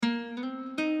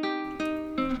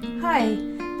Hi,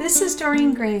 this is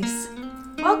Doreen Grace.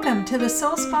 Welcome to the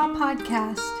Soul Spa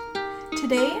podcast.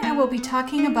 Today I will be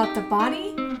talking about the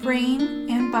body, brain,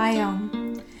 and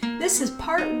biome. This is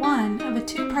part 1 of a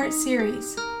 2-part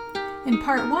series. In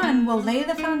part 1, we'll lay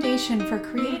the foundation for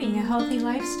creating a healthy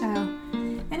lifestyle.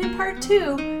 And in part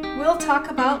 2, we'll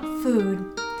talk about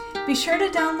food. Be sure to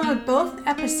download both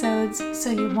episodes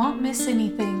so you won't miss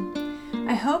anything.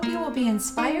 I hope you will be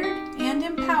inspired and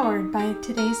empowered by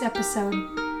today's episode.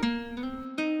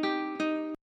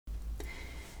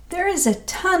 There is a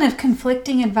ton of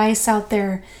conflicting advice out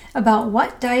there about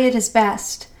what diet is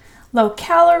best. Low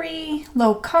calorie,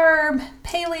 low carb,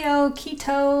 paleo,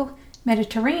 keto,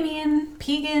 Mediterranean,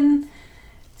 vegan.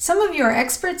 Some of you are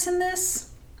experts in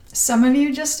this. Some of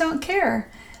you just don't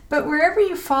care. But wherever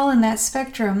you fall in that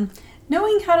spectrum,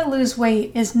 knowing how to lose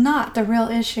weight is not the real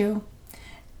issue.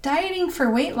 Dieting for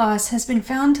weight loss has been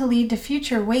found to lead to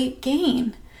future weight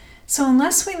gain. So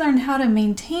unless we learn how to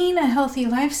maintain a healthy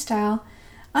lifestyle,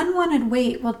 unwanted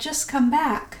weight will just come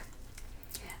back.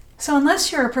 So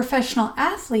unless you're a professional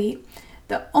athlete,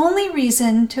 the only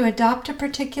reason to adopt a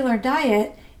particular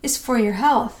diet is for your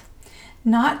health.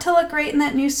 Not to look great in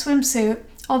that new swimsuit,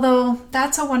 although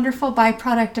that's a wonderful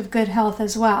byproduct of good health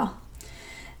as well.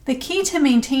 The key to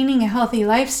maintaining a healthy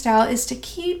lifestyle is to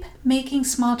keep making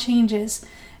small changes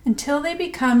until they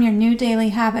become your new daily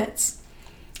habits.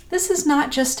 This is not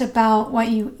just about what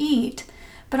you eat,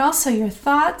 but also your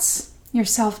thoughts, your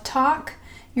self-talk,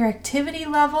 your activity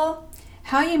level,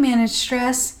 how you manage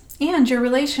stress, and your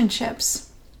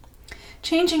relationships.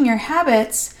 Changing your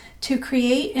habits to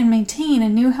create and maintain a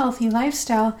new healthy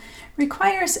lifestyle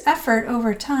requires effort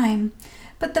over time,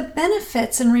 but the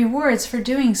benefits and rewards for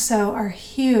doing so are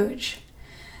huge.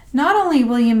 Not only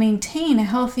will you maintain a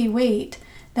healthy weight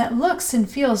that looks and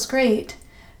feels great,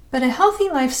 but a healthy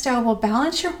lifestyle will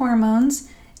balance your hormones,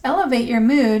 elevate your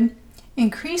mood,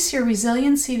 increase your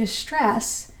resiliency to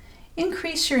stress,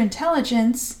 increase your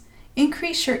intelligence,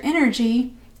 increase your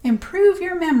energy, improve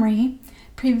your memory,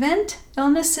 prevent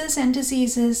illnesses and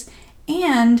diseases,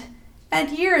 and add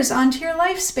years onto your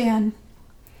lifespan.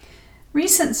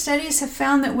 Recent studies have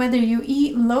found that whether you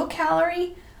eat low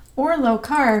calorie or low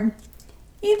carb,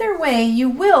 either way you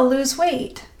will lose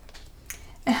weight.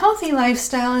 A healthy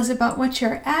lifestyle is about what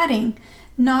you're adding,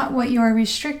 not what you are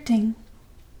restricting.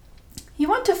 You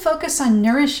want to focus on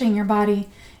nourishing your body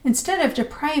instead of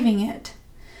depriving it.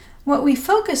 What we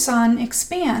focus on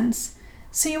expands,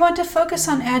 so you want to focus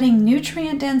on adding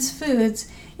nutrient-dense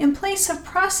foods in place of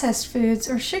processed foods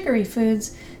or sugary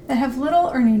foods that have little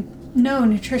or no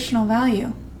nutritional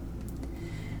value.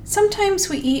 Sometimes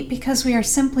we eat because we are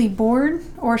simply bored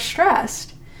or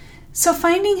stressed. So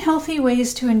finding healthy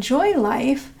ways to enjoy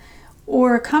life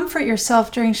or comfort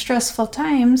yourself during stressful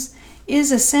times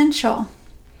is essential.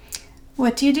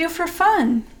 What do you do for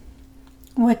fun?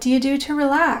 What do you do to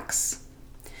relax?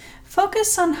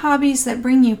 Focus on hobbies that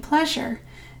bring you pleasure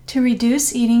to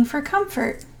reduce eating for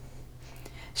comfort.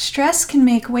 Stress can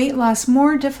make weight loss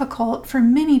more difficult for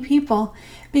many people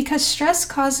because stress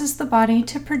causes the body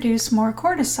to produce more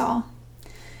cortisol.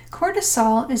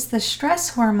 Cortisol is the stress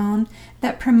hormone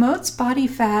that promotes body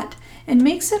fat and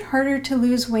makes it harder to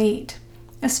lose weight,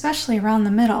 especially around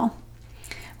the middle.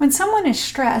 When someone is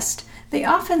stressed, they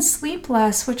often sleep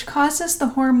less, which causes the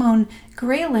hormone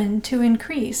ghrelin to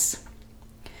increase.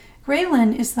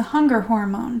 Ghrelin is the hunger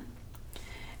hormone.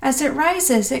 As it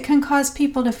rises, it can cause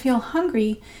people to feel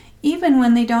hungry even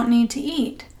when they don't need to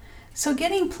eat. So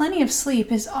getting plenty of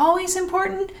sleep is always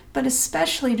important, but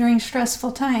especially during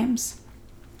stressful times.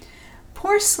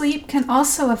 Poor sleep can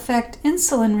also affect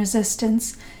insulin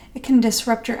resistance. It can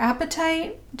disrupt your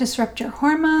appetite, disrupt your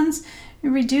hormones, it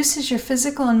reduces your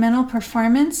physical and mental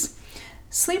performance.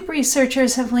 Sleep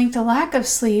researchers have linked a lack of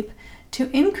sleep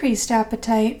to increased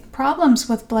appetite, problems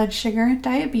with blood sugar,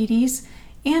 diabetes,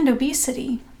 and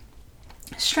obesity.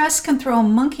 Stress can throw a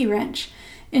monkey wrench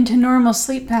into normal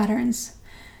sleep patterns.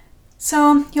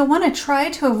 So you'll want to try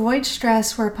to avoid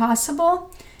stress where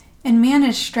possible and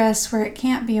manage stress where it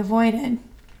can't be avoided.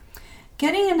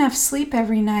 Getting enough sleep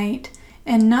every night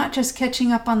and not just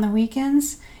catching up on the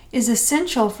weekends is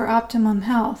essential for optimum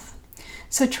health.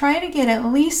 So try to get at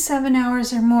least 7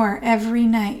 hours or more every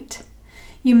night.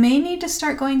 You may need to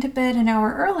start going to bed an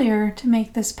hour earlier to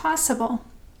make this possible.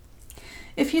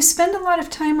 If you spend a lot of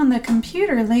time on the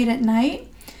computer late at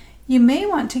night, you may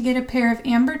want to get a pair of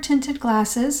amber-tinted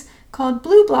glasses called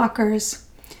blue blockers.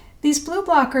 These blue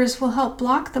blockers will help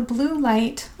block the blue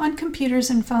light on computers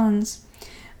and phones.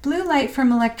 Blue light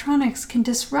from electronics can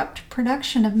disrupt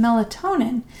production of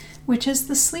melatonin, which is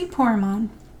the sleep hormone.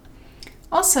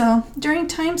 Also, during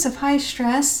times of high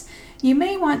stress, You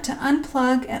may want to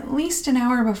unplug at least an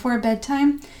hour before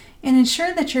bedtime and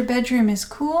ensure that your bedroom is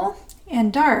cool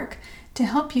and dark to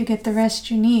help you get the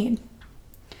rest you need.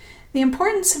 The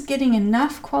importance of getting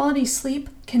enough quality sleep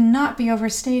cannot be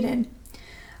overstated.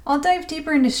 I'll dive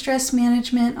deeper into stress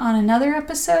management on another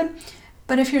episode,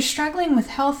 but if you're struggling with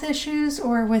health issues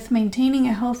or with maintaining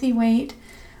a healthy weight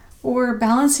or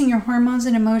balancing your hormones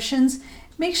and emotions,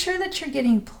 make sure that you're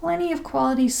getting plenty of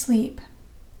quality sleep.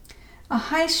 A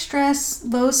high stress,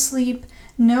 low sleep,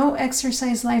 no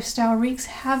exercise lifestyle wreaks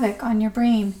havoc on your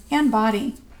brain and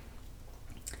body.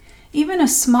 Even a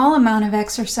small amount of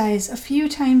exercise a few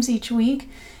times each week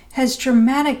has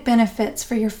dramatic benefits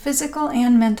for your physical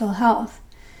and mental health.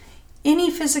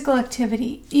 Any physical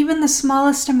activity, even the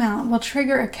smallest amount, will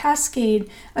trigger a cascade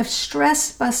of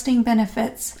stress-busting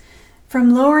benefits,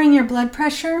 from lowering your blood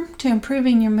pressure to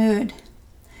improving your mood.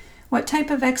 What type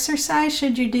of exercise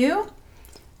should you do?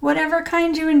 Whatever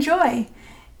kind you enjoy.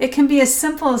 It can be as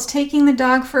simple as taking the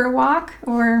dog for a walk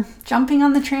or jumping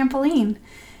on the trampoline.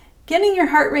 Getting your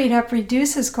heart rate up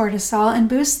reduces cortisol and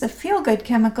boosts the feel-good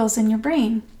chemicals in your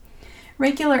brain.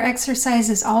 Regular exercise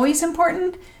is always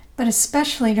important, but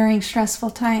especially during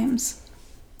stressful times.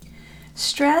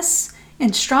 Stress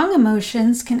and strong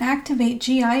emotions can activate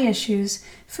GI issues,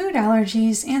 food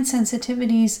allergies, and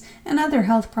sensitivities, and other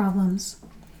health problems.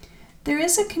 There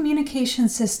is a communication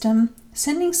system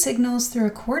sending signals through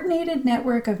a coordinated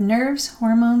network of nerves,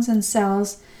 hormones, and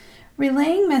cells,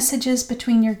 relaying messages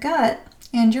between your gut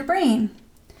and your brain.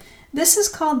 This is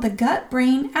called the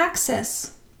gut-brain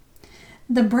axis.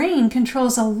 The brain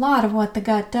controls a lot of what the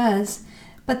gut does,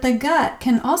 but the gut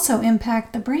can also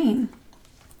impact the brain.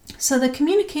 So the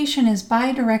communication is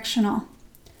bidirectional.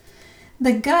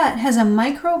 The gut has a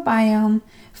microbiome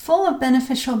full of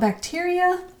beneficial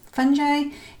bacteria,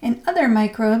 fungi, and other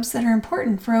microbes that are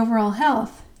important for overall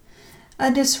health. A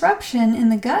disruption in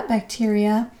the gut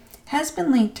bacteria has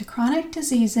been linked to chronic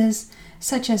diseases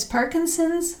such as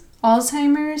Parkinson's,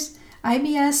 Alzheimer's,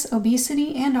 IBS,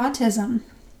 obesity, and autism.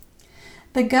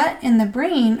 The gut and the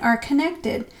brain are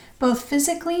connected, both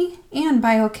physically and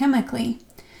biochemically.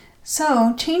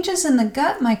 So, changes in the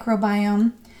gut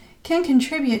microbiome can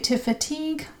contribute to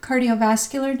fatigue,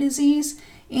 cardiovascular disease,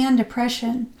 and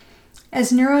depression,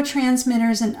 as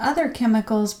neurotransmitters and other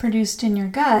chemicals produced in your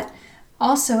gut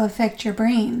also affect your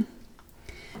brain.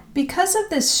 Because of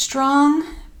this strong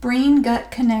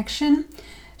brain-gut connection,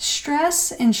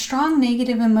 stress and strong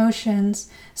negative emotions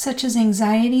such as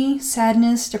anxiety,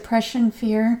 sadness, depression,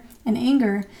 fear, and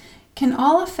anger can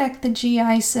all affect the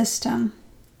GI system.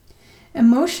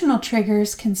 Emotional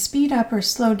triggers can speed up or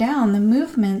slow down the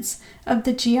movements of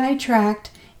the GI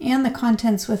tract and the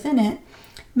contents within it,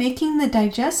 making the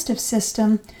digestive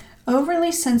system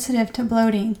overly sensitive to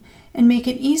bloating and make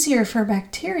it easier for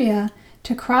bacteria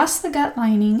to cross the gut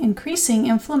lining, increasing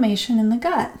inflammation in the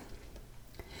gut.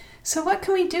 So what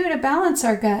can we do to balance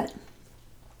our gut?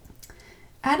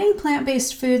 Adding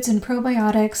plant-based foods and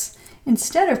probiotics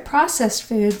instead of processed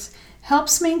foods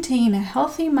helps maintain a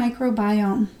healthy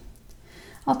microbiome.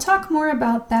 I'll talk more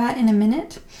about that in a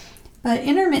minute, but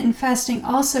intermittent fasting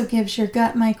also gives your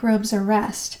gut microbes a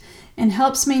rest and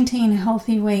helps maintain a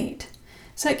healthy weight.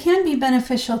 So it can be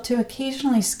beneficial to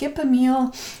occasionally skip a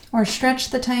meal or stretch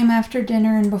the time after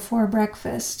dinner and before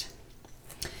breakfast.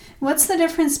 What's the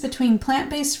difference between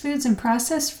plant-based foods and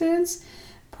processed foods?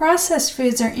 Processed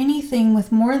foods are anything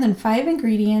with more than 5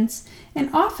 ingredients and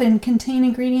often contain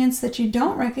ingredients that you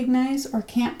don't recognize or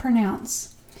can't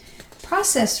pronounce.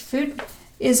 Processed food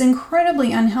is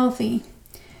incredibly unhealthy.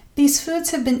 These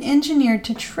foods have been engineered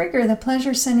to trigger the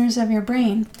pleasure centers of your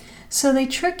brain, so they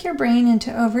trick your brain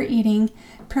into overeating,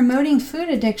 promoting food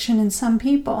addiction in some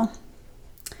people.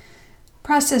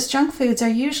 Processed junk foods are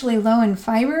usually low in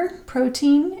fiber,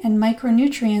 protein, and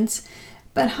micronutrients,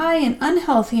 but high in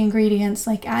unhealthy ingredients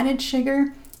like added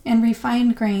sugar and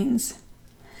refined grains.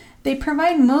 They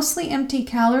provide mostly empty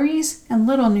calories and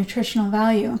little nutritional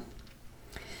value.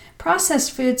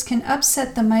 Processed foods can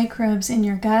upset the microbes in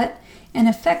your gut and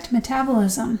affect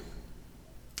metabolism.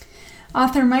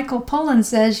 Author Michael Pollan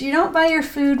says, "You don't buy your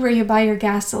food where you buy your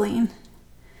gasoline."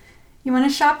 You want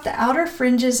to shop the outer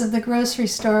fringes of the grocery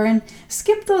store and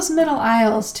skip those middle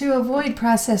aisles to avoid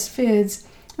processed foods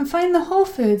and find the whole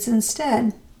foods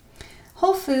instead.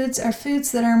 Whole foods are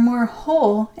foods that are more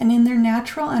whole and in their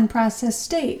natural unprocessed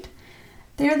state.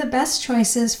 They are the best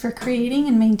choices for creating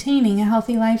and maintaining a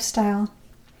healthy lifestyle.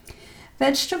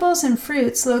 Vegetables and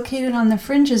fruits located on the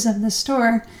fringes of the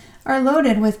store are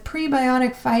loaded with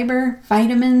prebiotic fiber,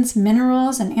 vitamins,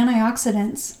 minerals, and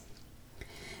antioxidants.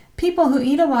 People who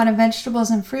eat a lot of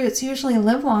vegetables and fruits usually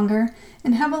live longer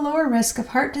and have a lower risk of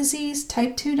heart disease,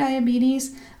 type 2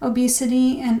 diabetes,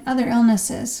 obesity, and other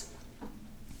illnesses.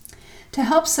 To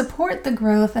help support the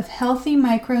growth of healthy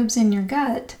microbes in your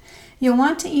gut, you'll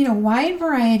want to eat a wide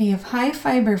variety of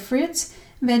high-fiber fruits,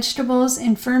 vegetables,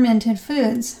 and fermented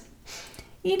foods.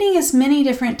 Eating as many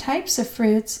different types of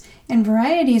fruits and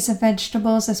varieties of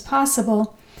vegetables as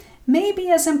possible may be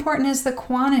as important as the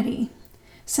quantity,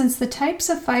 since the types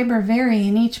of fiber vary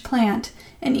in each plant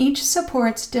and each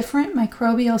supports different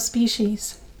microbial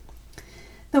species.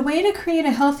 The way to create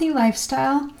a healthy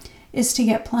lifestyle is to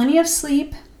get plenty of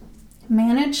sleep,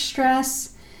 manage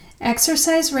stress,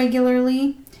 exercise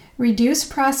regularly, reduce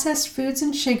processed foods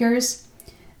and sugars,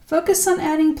 focus on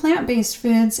adding plant-based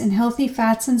foods and healthy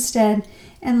fats instead,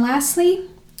 and lastly,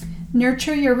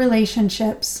 nurture your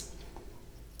relationships.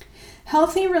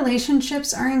 Healthy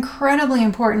relationships are incredibly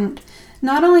important,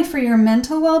 not only for your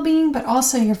mental well-being, but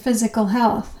also your physical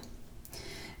health.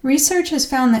 Research has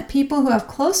found that people who have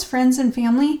close friends and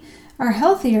family are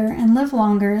healthier and live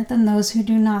longer than those who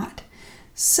do not.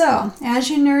 So, as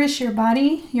you nourish your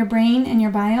body, your brain, and your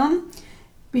biome,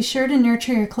 be sure to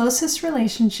nurture your closest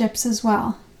relationships as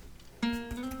well.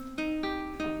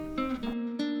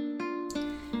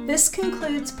 This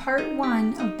concludes part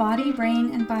 1 of Body,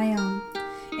 Brain, and Biome.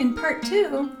 In part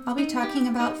 2, I'll be talking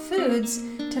about foods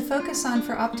to focus on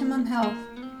for optimum health.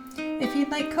 If you'd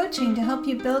like coaching to help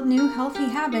you build new healthy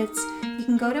habits, you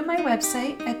can go to my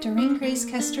website at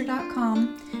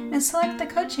DoreenGraceKester.com and select the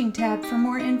coaching tab for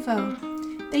more info.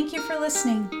 Thank you for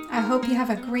listening. I hope you have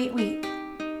a great week.